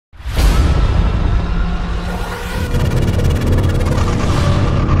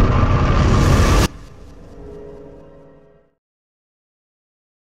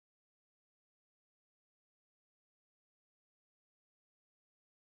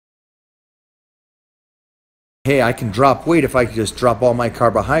Hey, I can drop weight if I could just drop all my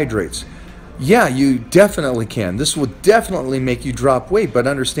carbohydrates. Yeah, you definitely can. This will definitely make you drop weight, but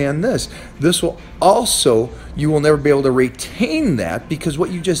understand this. This will also, you will never be able to retain that, because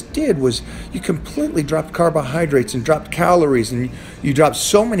what you just did was you completely dropped carbohydrates and dropped calories, and you dropped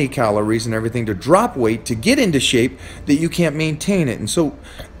so many calories and everything to drop weight, to get into shape, that you can't maintain it. And so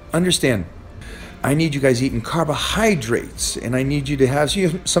understand, I need you guys eating carbohydrates, and I need you to have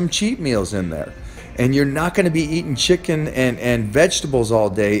some cheat meals in there. And you're not going to be eating chicken and vegetables all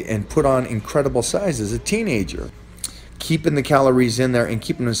day and put on incredible size as a teenager. Keeping the calories in there and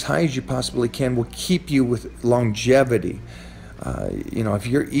keeping them as high as you possibly can will keep you with longevity. If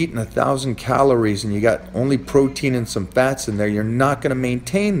you're eating 1,000 calories and you got only protein and some fats in there, you're not going to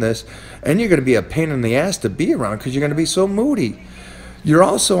maintain this, and you're going to be a pain in the ass to be around because you're going to be so moody. You're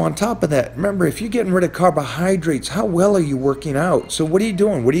also, on top of that, remember, if you're getting rid of carbohydrates, how well are you working out? So what are you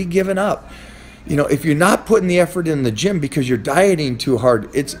doing? What are you giving up? If you're not putting the effort in the gym because you're dieting too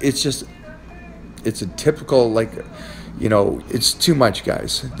hard, it's a typical, it's too much,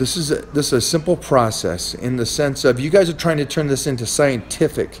 guys. This is a simple process in the sense of, you guys are trying to turn this into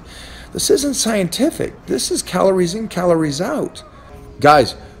scientific. This isn't scientific. This is calories in, calories out.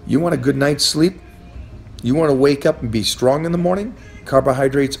 Guys, you want a good night's sleep? You want to wake up and be strong in the morning?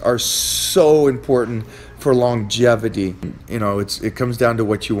 Carbohydrates are so important for longevity. It comes down to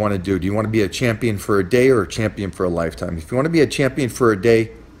what you want to do. Do you want to be a champion for a day or a champion for a lifetime? If you want to be a champion for a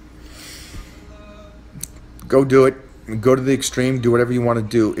day, go do it. Go to the extreme. Do whatever you want to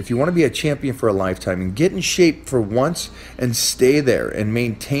do. If you want to be a champion for a lifetime and get in shape for once and stay there and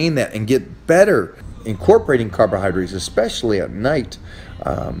maintain that and get better, incorporating carbohydrates, especially at night,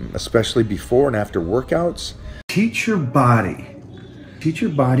 especially before and after workouts. Teach your body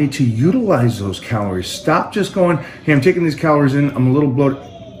to utilize those calories. Stop just going, hey, I'm taking these calories in, I'm a little bloated.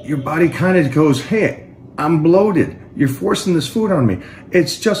 Your body kind of goes, hey, I'm bloated. You're forcing this food on me.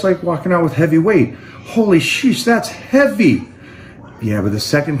 It's just like walking out with heavy weight. Holy sheesh, that's heavy. Yeah, but the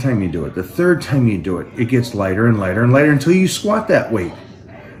second time you do it, the third time you do it, it gets lighter and lighter and lighter until you squat that weight.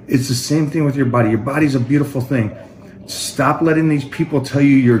 It's the same thing with your body. Your body's a beautiful thing. Stop letting these people tell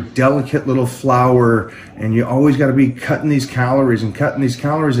you you're delicate little flower and you always got to be cutting these calories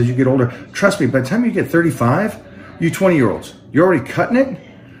as you get older. Trust me, by the time you get 35, you 20-year-olds, you're already cutting it.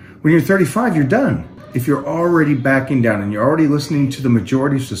 When you're 35, you're done. If you're already backing down and you're already listening to the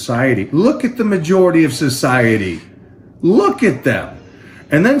majority of society, look at the majority of society. Look at them.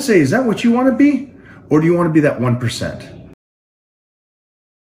 And then say, is that what you want to be? Or do you want to be that 1%?